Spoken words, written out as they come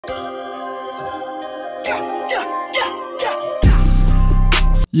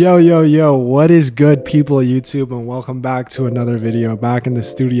Yo, what is good, people of YouTube, and welcome back to another video, back in the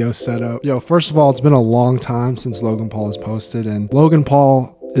studio setup. Yo, first of all, it's been a long time since Logan Paul has posted, and Logan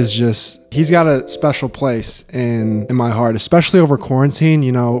Paul is just, he's got a special place in my heart, especially over quarantine.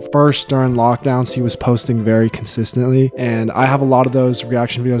 You know, first during lockdowns, he was posting very consistently, and I have a lot of those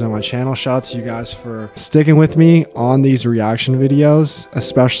reaction videos on my channel. Shout out to you guys for sticking with me on these reaction videos,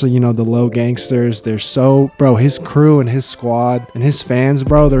 especially, you know, the Low Gangsters. They're so, bro, his crew and his squad and his fans,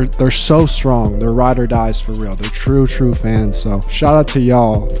 bro, they're so strong. They're ride or dies for real. They're true fans. So shout out to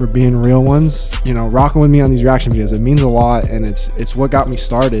y'all for being real ones, you know, rocking with me on these reaction videos. It means a lot, and it's what got me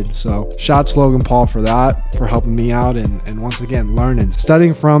started. So shout out to Logan Paul for that, for helping me out, and once again, learning,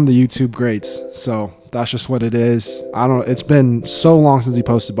 studying from the YouTube greats. So that's just what it is. I don't, it's been so long since he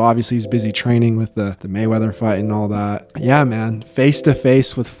posted, but obviously he's busy training with the Mayweather fight and all that. Yeah, man, face to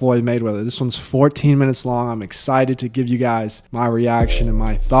face with Floyd Mayweather. This one's 14 minutes long. I'm excited to give you guys my reaction and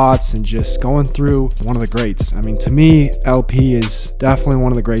my thoughts, and just going through one of the greats. I mean, to me, LP is definitely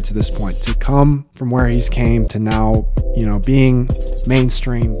one of the greats at this point. To come from where he's came to now, you know, being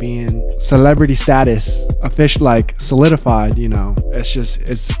mainstream, being celebrity status, official, like solidified, you know, it's just,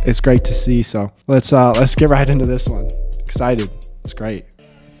 it's great to see. So let's get right into this one. Excited. It's great.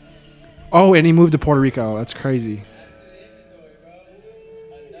 Oh, and he moved to Puerto Rico. That's crazy.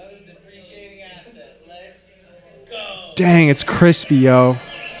 Dang, it's crispy, yo.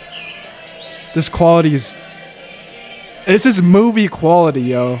 This quality is, this is movie quality,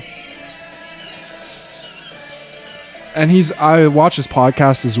 yo. And I watch his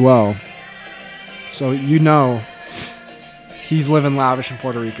podcast as well, so you know he's living lavish in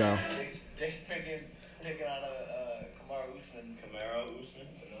Puerto Rico. Jake's picking on a Camaro Usman,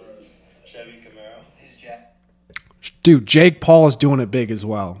 Chevy Camaro. He's Jack. Dude, Jake Paul is doing it big as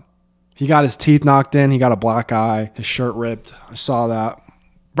well. He got his teeth knocked in. He got a black eye. His shirt ripped. I saw that,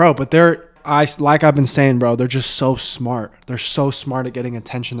 bro. But like I've been saying, bro, they're just so smart. They're so smart at getting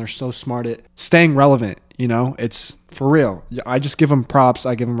attention. They're so smart at staying relevant. You know, it's for real. I just give them props.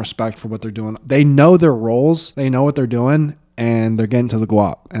 I give them respect for what they're doing. They know their roles. They know what they're doing, and they're getting to the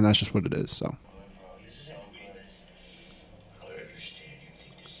guap, and that's just what it is. So.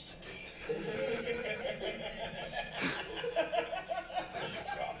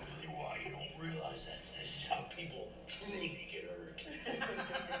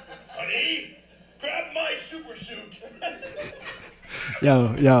 Honey, grab my super suit.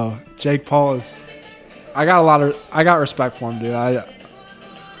 Yo, Jake Paul is, I got respect for him, dude.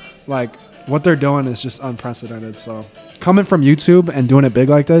 Like, what they're doing is just unprecedented. So coming from YouTube and doing it big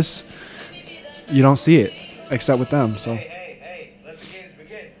like this, you don't see it except with them. So Hey, let the games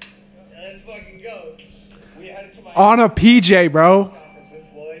begin. Let's fucking go. We headed to my on a PJ, bro.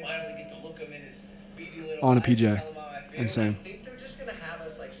 Finally get to look him in his beady little On a eyes and PJ. tell him how I feel. Insane. I think they're just gonna have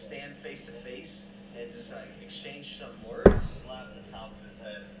us like stand face to face and just like exchange some words. Slap the top of his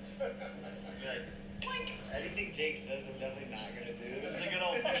head. Be like, blink. Anything Jake says, I'm definitely not gonna do. This is a good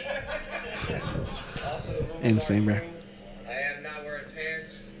old. Also, the rumors Insane, are bro. true. I am not wearing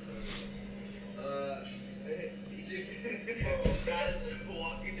pants. Guys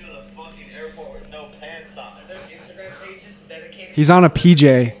walking through the fucking airport with no pants on. There's Instagram pages dedicated. He's on a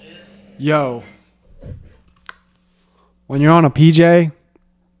PJ. Yo. When you're on a PJ,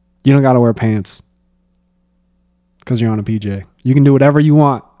 you don't gotta wear pants. Because you're on a PJ. You can do whatever you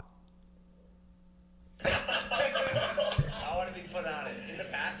want. I want to be put on it. In the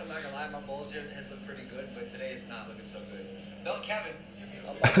past, I'm not gonna lie, my bullshit has looked pretty good, but today it's not looking so good. No, Kevin,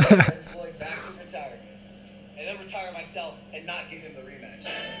 I'm about to send Floyd back to retire, and then retire myself and not give him the rematch.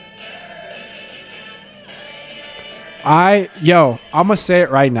 I'm gonna say it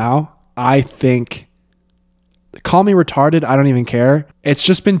right now. I think, call me retarded, I don't even care. It's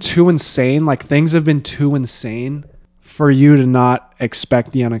just been too insane. Like, things have been too insane for you to not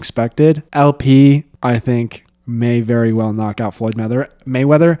expect the unexpected. LP, I think, may very well knock out Floyd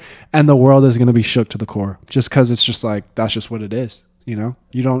Mayweather, and the world is going to be shook to the core, just because it's just like, that's just what it is. You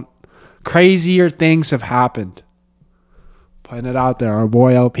know, crazier things have happened. Putting it out there, our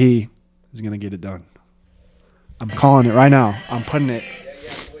boy LP is going to get it done. I'm calling it right now. I'm putting it.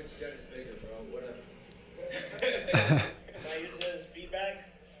 Which jet is bigger, bro? Whatever. Am I using it as a speed bag?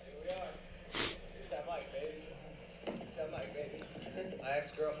 Here we are. It's that mic, baby. It's that mic, baby. My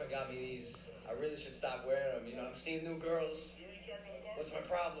ex-girlfriend got me these. I really should stop wearing them. You know, I'm seeing new girls. What's my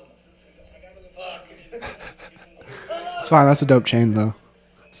problem? Fuck. It's fine. That's a dope chain, though.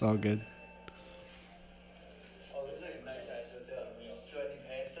 It's all good. Oh, this is like a nice ass hotel. Do I need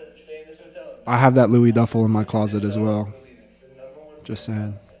pants to stay in this hotel? I have that Louis duffel in my closet as well. Just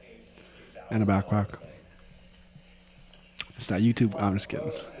saying. And a backpack. It's that YouTube. I'm just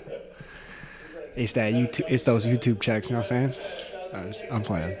kidding. It's that YouTube. It's those YouTube checks. You know what I'm saying? I'm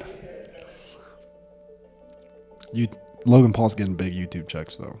playing. Logan Paul's getting big YouTube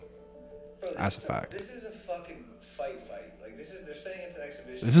checks though. Bro, That's a fact. This is a fucking fight. Like this is. They're saying it's an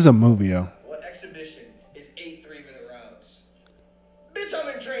exhibition. This is a movie, yo. What exhibition is 8 3-minute rounds? Bitch,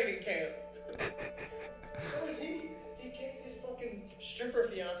 I'm in training camp. So is he. He kicked his fucking stripper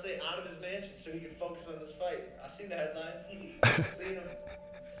fiance out of his mansion so he could focus on this fight. I seen the headlines. I seen him.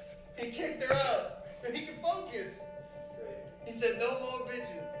 He kicked her out so he could focus. He said no more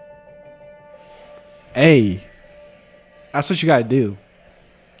bitches. Hey, that's what you gotta do.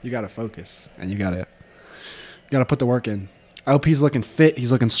 You gotta focus, and you gotta put the work in. LP's looking fit.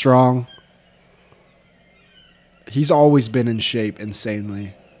 He's looking strong. He's always been in shape,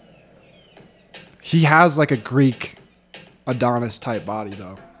 insanely. He has like a Greek Adonis type body,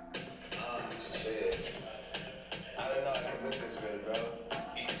 though. Shit. I didn't know I could look this good, bro.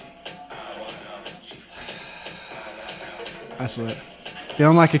 That's lit.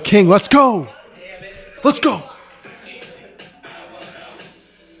 Feeling like a king. Let's go. Let's go.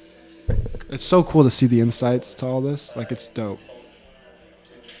 It's so cool to see the insights to all this. Like, it's dope.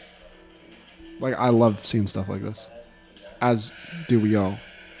 Like, I love seeing stuff like this. As do we all.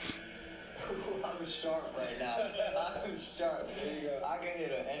 I'm sharp right now. I'm sharp. I can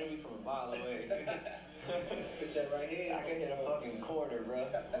hit an enemy from a mile away. Put that right here. I can hit a fucking corner, bro,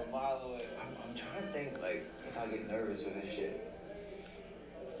 from a mile away. I'm trying to think, like, if I get nervous with this shit.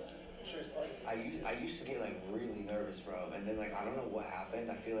 I used to get, like, really nervous, bro. And then, like, I don't know what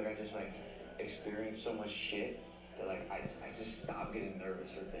happened. I feel like I just, like, experienced so much shit that, like, I just stopped getting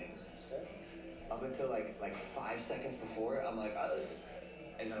nervous for things. Up until, like 5 seconds before, I'm like,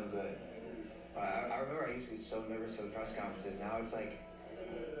 and then I'm good. I remember I used to get so nervous for the press conferences. Now it's like,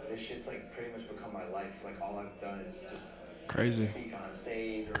 this shit's like pretty much become my life. Like all I've done is just Crazy. speak on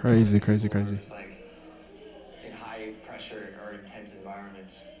stage. Or Crazy. Just like in high pressure or intense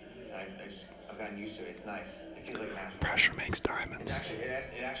environments. I've gotten used to it. It's nice. It feels like natural. Pressure makes diamonds.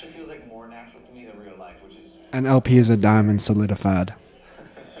 It actually feels like more natural to me than real life, which is. And LP is a diamond solidified.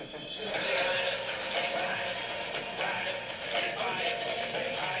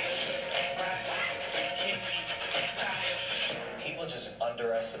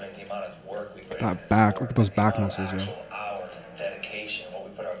 Underestimate the amount of work we put That in. back, look at those back muscles, yo. Hours of dedication, what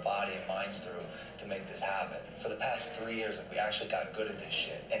we put our body and minds through to make this happen. For the past 3 years, like, we actually got good at this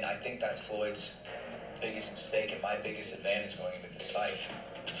shit. And I think that's Floyd's biggest mistake and my biggest advantage going into this fight.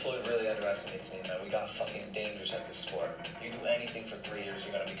 Floyd really underestimates me, man. We got fucking dangerous at this sport. You do anything for 3 years,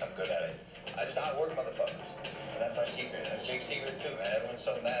 you're gonna become good at it. I just outwork motherfuckers. And that's our secret. That's Jake's secret too, man. Everyone's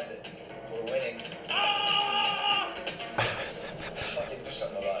so mad that we're winning. Fucking do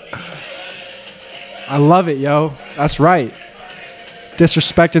something about it. I love it, yo. That's right.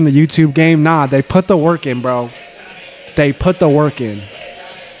 Disrespecting the YouTube game? Nah, they put the work in, bro. They put the work in.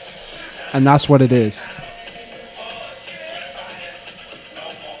 And that's what it is.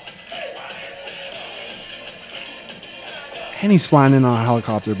 And he's flying in on a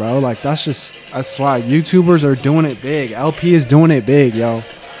helicopter, bro. Like, that's why YouTubers are doing it big. LP is doing it big, yo.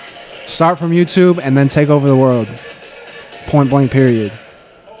 Start from YouTube and then take over the world. Point blank, period.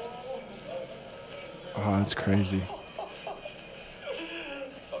 Oh, that's crazy.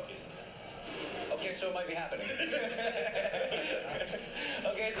 Okay, so it might be happening.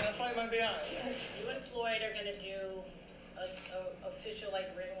 Okay, so the fight might be on. You and Floyd are gonna do a official like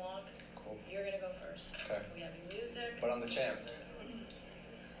ring walk. Cool. You're gonna go first. Okay. We have your music. But I'm the champ.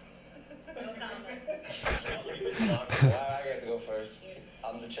 No comment. Why I get to go first?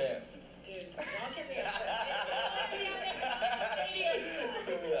 I'm the champ. Dude, walk at me.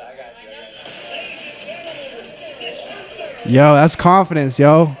 I got you. Yo, that's confidence,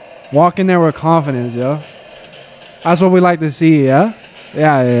 yo. Walk in there with confidence, yo. That's what we like to see, yeah?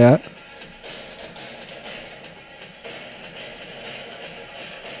 Yeah.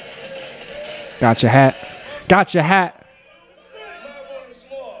 Got your hat. Got your hat.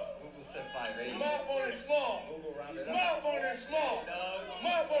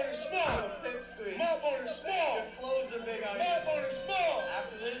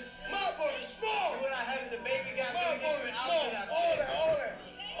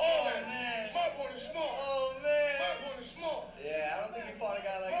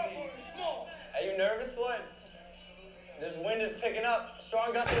 Nervous, Floyd? This wind is picking up.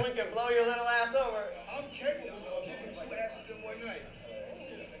 Strong gust of wind can blow your little ass over. I'm capable of kicking 2 asses in one night.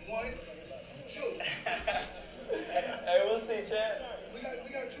 1, 2. Hey, we'll see, champ. We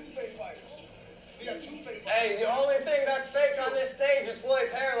got 2 fake fighters. We got 2 fake fighters. Hey, the only thing that's fake on this stage is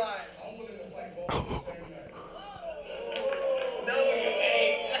Floyd's hairline. I'm willing to fight both at the same night.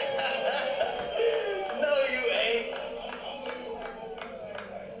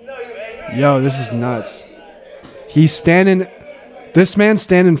 Yo, this is nuts. This man's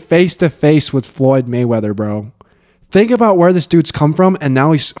standing face to face with Floyd Mayweather, bro. Think about where this dude's come from, and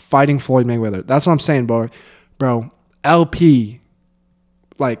now he's fighting Floyd Mayweather. That's what I'm saying, bro. Bro, LP,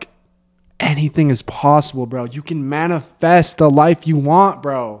 like, anything is possible, bro. You can manifest the life you want,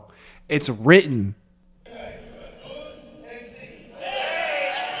 bro. It's written.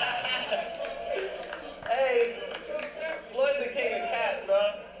 Hey, Floyd's the king of cat, bro.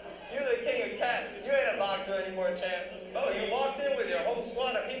 You're the king of cat. You ain't a boxer anymore, champ. Oh, you walked in with your whole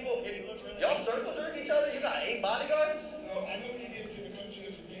squad of people. Y'all circle jerk each other? You got 8 bodyguards? No, I know when you get to the country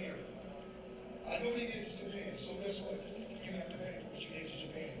of Japan. I know when you get to Japan, so guess what? You have to pay for what you did to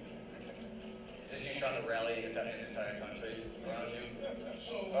Japan. Is this you trying to rally an entire country around you?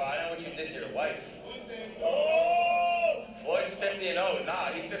 So, Oh, I know what you did to your wife. one thing, Floyd's 50-0. Nah,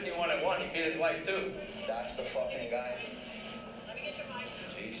 he's 51-1. He beat his wife, too. That's the fucking guy. Let me get your mic.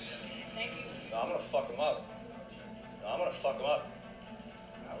 Jeez. Thank you. No, I'm gonna fuck him up.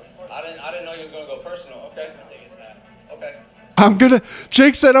 I didn't know he was gonna go personal. Okay. Okay.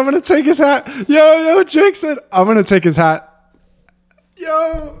 Jake said, I'm gonna take his hat. Yo, Jake said, I'm gonna take his hat.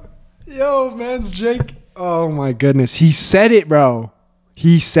 Yo, man's Jake. Oh my goodness. He said it, bro.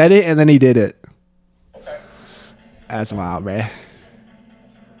 He said it and then he did it. Okay. That's wild, bro.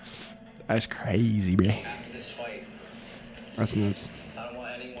 That's crazy, bro. After this fight, That's nuts. I don't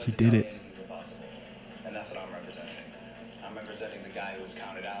want anyone He to did tell it. me anything's impossible. And that's what I'm representing. I'm representing the guy who was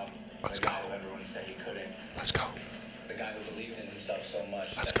counted out. Let's the guy go. who everyone said he couldn't. Let's go. The guy who believed in himself so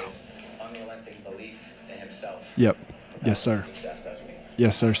much. Let's go. His unrelenting belief in himself. Yep. Yes, sir. Success, that's me.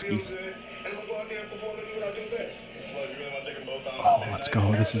 Yes, sir, feel Skis. good, and I'm gonna go out there and perform and do what I do best. Floyd, you really want to take them both on? Oh, let's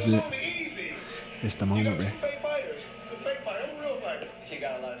go. This is it. Absolutely easy. It's the You moment, got bro. two fake fighters. The fake fighter, I'm a real fighter. He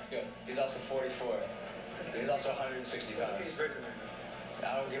got a lot of skill. He's also 44. He's also 160 pounds.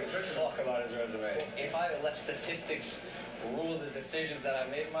 I don't give a fuck about his resume. If I had let statistics rule the decisions that I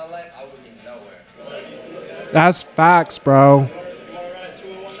made in my life, I would be nowhere. That's facts, bro. You want to run it 2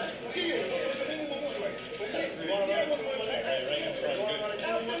 in 1 night?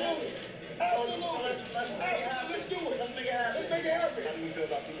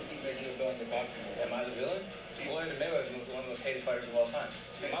 Am I the villain? Floyd Mayweather is one of the most hated fighters of all time.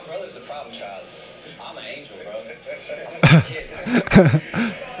 My brother's the problem child. I'm an angel, bro. I'm a good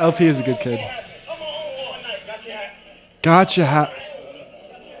kid. LP is a good kid. Gotcha hat.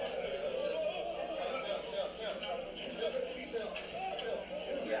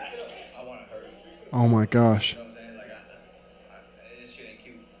 I want to hurt him. Oh my gosh. You know what I'm saying? Like, this shit ain't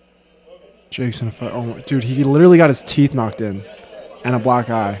cute. Jake's in a fight. Oh, my, dude, he literally got his teeth knocked in and a black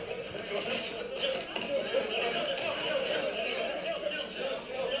eye.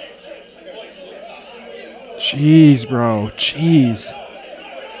 Jeez, bro. Jeez.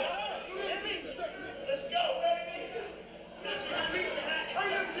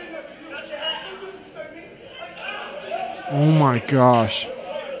 Oh my gosh.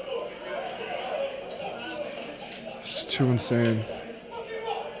 This is too insane.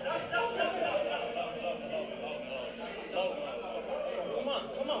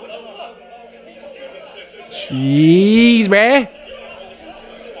 Jeez, man.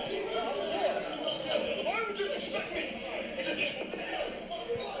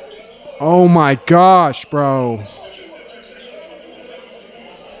 Oh my gosh, bro.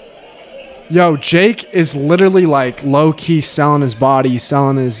 Yo, Jake is literally like low-key selling his body,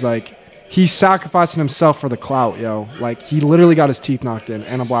 selling his like, he's sacrificing himself for the clout, yo. Like, he literally got his teeth knocked in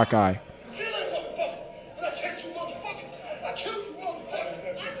and a black eye.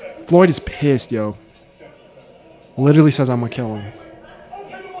 Floyd is pissed, yo. Literally says, I'm gonna kill him.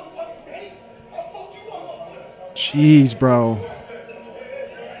 Jeez, bro.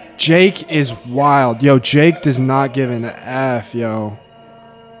 Jake is wild. Yo, Jake does not give an F, yo.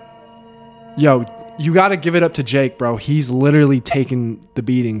 Yo, you got to give it up to Jake, bro. He's literally taking the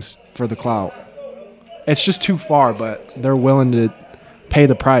beatings for the clout. It's just too far, but they're willing to pay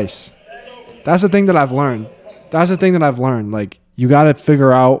the price. That's the thing that I've learned. Like, you got to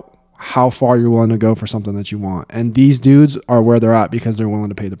figure out how far you're willing to go for something that you want. And these dudes are where they're at because they're willing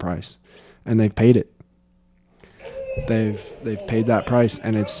to pay the price. And they've paid it. They've paid that price.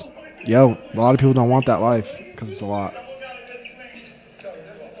 And it's, yo, a lot of people don't want that life because it's a lot.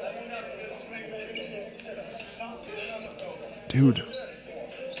 Dude.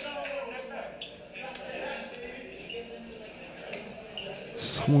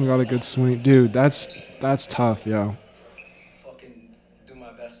 Someone got a good swing. Dude, that's tough, yo. Fucking do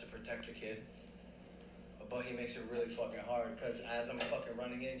my best to protect the kid. But he makes it really fucking hard because as I'm fucking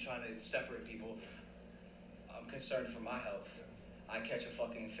running in trying to separate people, I'm concerned for my health. I catch a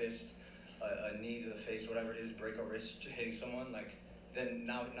fucking fist. a knee to the face, whatever it is, break a wrist hitting someone, like, then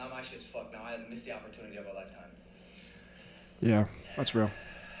now my shit's fucked. Now I missed the opportunity of a lifetime. Yeah, that's real.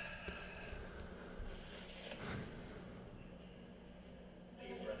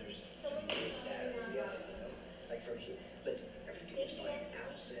 Your brother's this, that, or the other, you know? Like from here, look, everything is fine.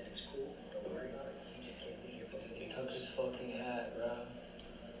 Al said it's cool. Don't worry about it. You just can't be here before he took his fucking hat, bro.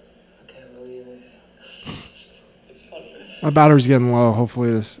 I can't believe it. It's funny. My battery's getting low.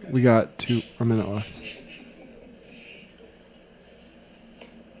 Hopefully we got a minute left.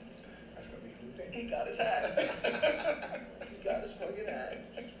 That's gonna be good. He got his hat. He got his fucking hat.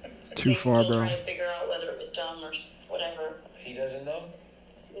 It's too far, bro. Trying to figure out whether it was dumb or whatever. He doesn't know?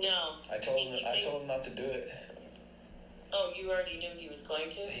 No. I told him not to do it. Oh, you already knew he was going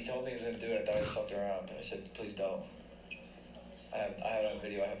to? He told me he was gonna do it. I thought he was fucking around. I said, please don't. I have it on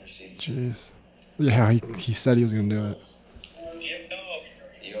video. I have receipts. Jeez. Yeah, he said he was gonna do it. Yeah, no.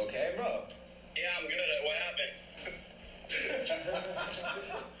 You okay, bro? Yeah, I'm good. What happened?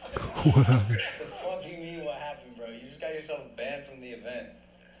 What happened? The fuck you mean what happened, bro? You just got yourself banned from the event.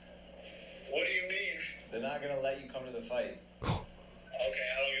 What do you mean? They're not gonna let you come to the fight. Okay,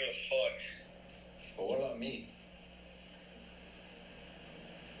 I don't give a fuck. But what about me?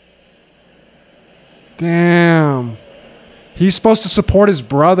 Damn. He's supposed to support his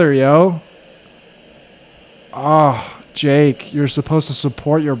brother, yo. Oh, Jake, you're supposed to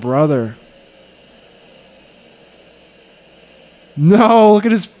support your brother. No, look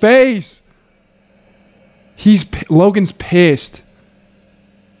at his face. Logan's pissed.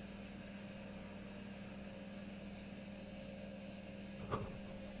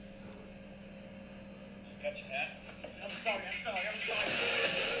 Got your hat? I'm sorry.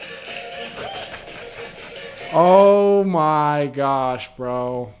 Oh my gosh,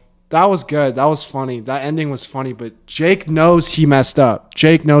 bro. That was good. That was funny. That ending was funny, but Jake knows he messed up.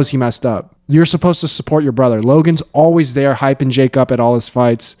 You're supposed to support your brother. Logan's always there hyping Jake up at all his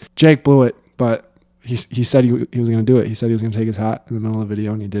fights. Jake blew it, but he said he was going to do it. He said he was going to take his hat in the middle of the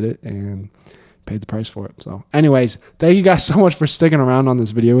video, and he did it and paid the price for it. So anyways, thank you guys so much for sticking around on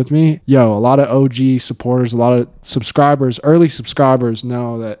this video with me. Yo, a lot of OG supporters, a lot of subscribers, early subscribers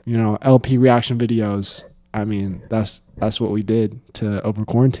know that, you know, LP reaction videos, I mean, that's what we did to over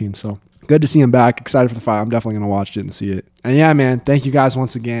quarantine. So good to see him back. Excited for the fight. I'm definitely going to watch it and see it. And yeah, man, thank you guys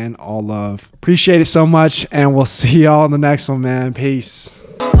once again. All love. Appreciate it so much. And we'll see y'all in the next one, man. Peace.